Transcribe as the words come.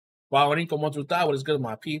Wow, ¿cómo tú estás? What is good,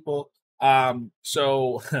 my people?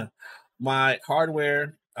 So my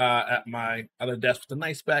hardware at my other desk with a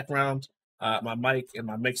nice background, my mic and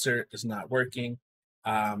my mixer is not working.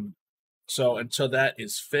 So until that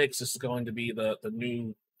is fixed, this is going to be the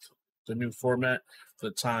new format for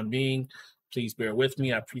the time being. Please bear with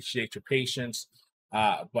me. I appreciate your patience.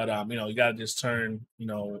 But you gotta just turn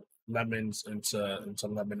lemons into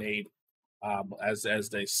lemonade. As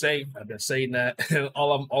they say. I've been saying that in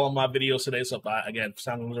all of my videos today. So if I again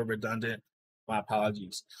sound a little redundant, my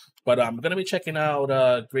apologies. But I'm gonna be checking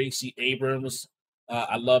out Gracie Abrams.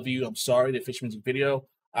 I love you. I'm sorry, the fish music video.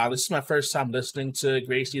 This is my first time listening to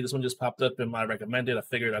Gracie. This one just popped up in my recommended. I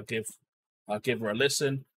figured I'll give her a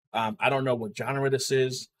listen. I don't know what genre this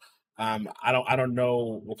is. I don't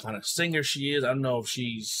know what kind of singer she is. I don't know if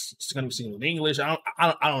she's gonna be singing in English. I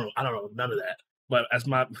don't know none of that. But as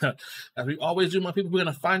we always do, my people, we're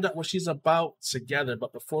gonna find out what she's about together.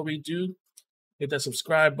 But before we do, hit that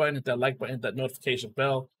subscribe button, hit that like button, hit that notification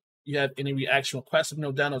bell. If you have any reaction requests,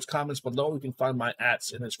 no down those comments below. You can find my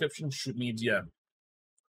 @ in the description. Shoot me a DM.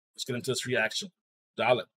 Let's get into this reaction.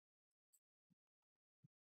 Dial it.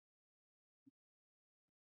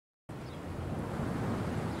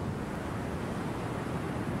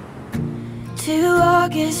 2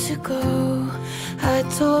 August ago, I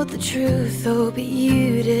told the truth, oh, but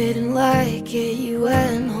you didn't like it, you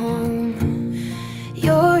went home.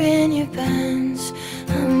 You're in your Benz,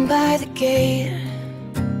 I'm by the gate.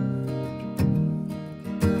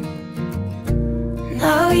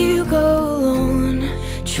 Now you go alone,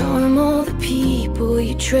 charm all the people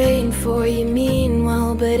you train for. You mean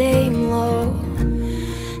well, but aim low.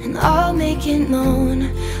 And I'll make it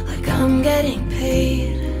known, like I'm getting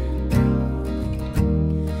paid.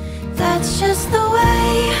 That's just the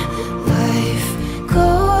way life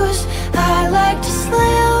goes. I like to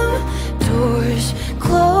slam doors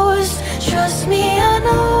closed. Trust me, I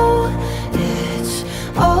know it's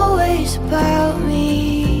always about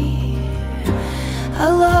me. I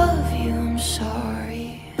love you, I'm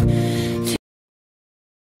sorry.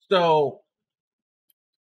 So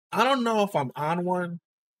I don't know if I'm on one,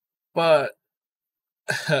 but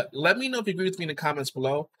let me know if you agree with me in the comments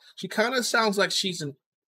below. She kind of sounds like she's an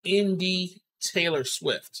indie Taylor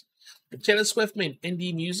Swift. If Taylor Swift made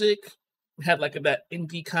indie music, had like that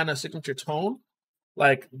indie kind of signature tone,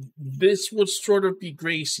 like this would sort of be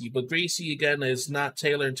Gracie, but Gracie again is not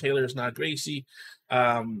Taylor and Taylor is not Gracie.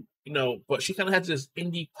 But she kind of has this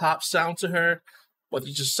indie pop sound to her, but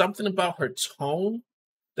there's just something about her tone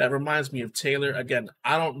that reminds me of Taylor. Again,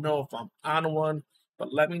 I don't know if I'm on one,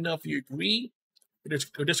 but let me know if you agree or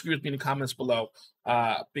disagree with me in the comments below.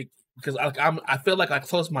 Because I feel like I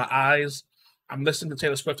close my eyes, I'm listening to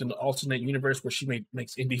Taylor Swift in the alternate universe where she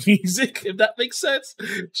makes indie music, if that makes sense.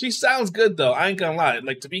 She sounds good though. I ain't gonna lie.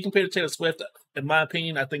 Like, to be compared to Taylor Swift, in my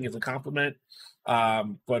opinion, I think it's a compliment.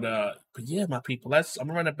 But yeah, my people, I'm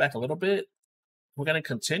gonna run it back a little bit. We're gonna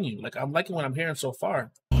continue. Like, I'm liking what I'm hearing so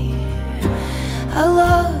far. I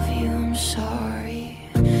love you, I'm sorry.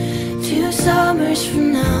 2 summers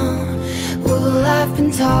from now, well, I've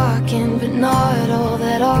been talking, but not all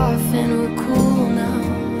that often. We're cool now.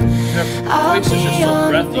 Her voice is just so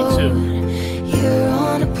breathy too. You're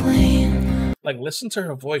on a plane. Like, listen to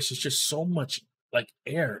her voice. It's just so much like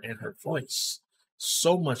air in her voice.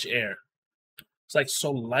 So much air. It's like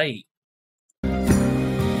so light. Going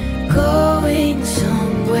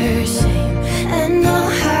somewhere safe, and I'll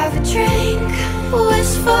have a drink.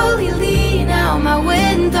 Wistfully lean out my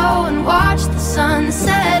window and watch the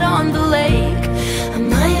sunset on the lake. I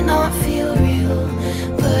might not feel real,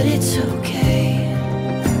 but it's okay.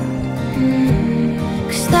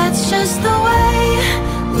 'Cause that's just the way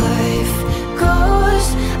life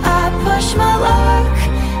goes. I push my luck,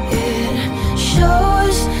 it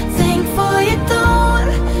shows. Thankful you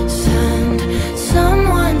don't send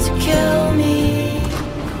someone to kill me.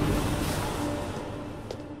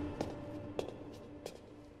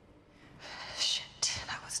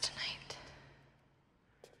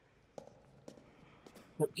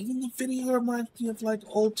 But even the video reminds me of like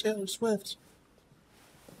old Taylor Swift.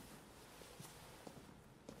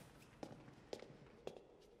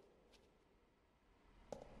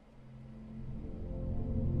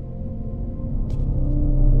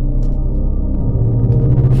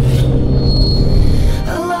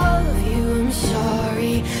 I love you, I'm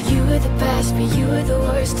sorry. You were the best, but you were the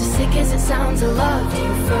worst. As sick as it sounds, I loved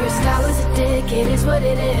you first. I was a dick, it is what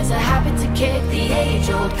it is. I happen to kick the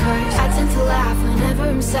age-old curse. I tend to laugh whenever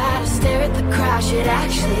I'm sad. I stare at the crash, it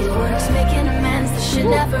actually works. Making amends, the shit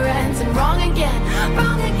never ends. And wrong again,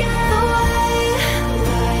 wrong again. The way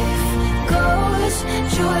life goes,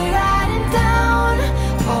 joyriding down.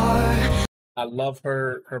 I love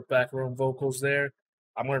her background vocals there.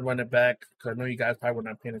 I'm gonna run it back because I know you guys probably were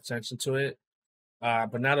not paying attention to it.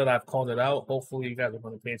 But now that I've called it out, hopefully you guys are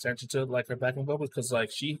going to pay attention to it, like her background vocals, because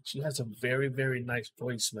like she has a very, very nice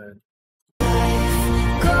voice, man.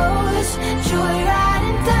 Goes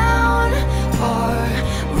joyriding down our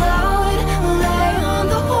road, lay on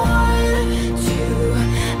the horn to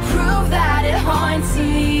prove that it haunts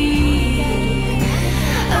me.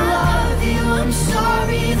 I love you, I'm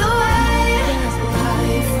sorry the way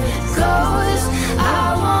life goes. I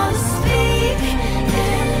want to speak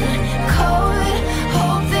in code,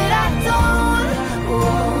 hope that I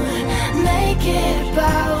won't make it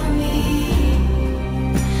about me.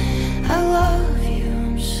 I love you,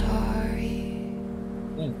 I'm sorry.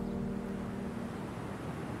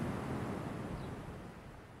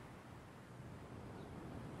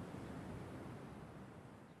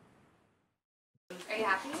 Are you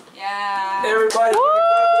happy? Yeah. Everybody,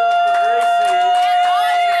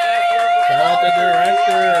 Shout out the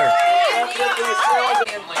director.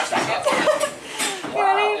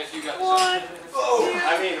 Ready? One.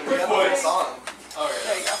 I mean, we got the song.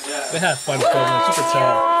 There you go. They had fun filming. You could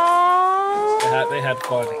tell. They had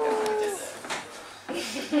fun.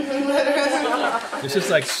 This is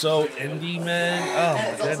like so indie, man. Oh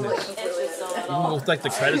my goodness. Even with like the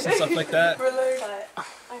credits and stuff like that.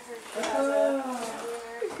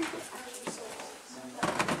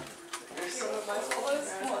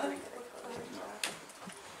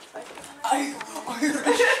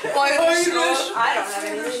 I don't have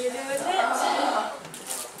anything to do with it.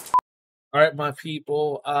 All right, my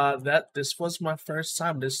people. This was my first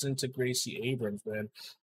time listening to Gracie Abrams, man.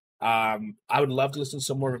 I would love to listen to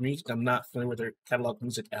some more of her music. I'm not familiar with her catalog of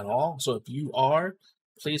music at all. So if you are,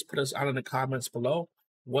 please put us out in the comments below.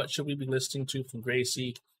 What should we be listening to from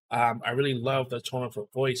Gracie? I really love the tone of her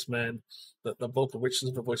voice, man. The vocal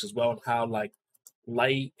richness of her voice as well, and how like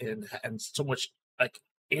light and so much like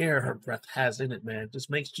air her breath has in it, man. Just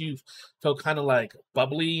makes you feel kind of like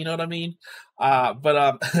bubbly, you know what I mean?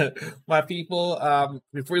 But my people,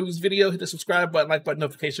 before you lose the video, hit the subscribe button, like button,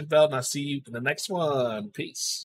 notification bell, and I'll see you in the next one. Peace.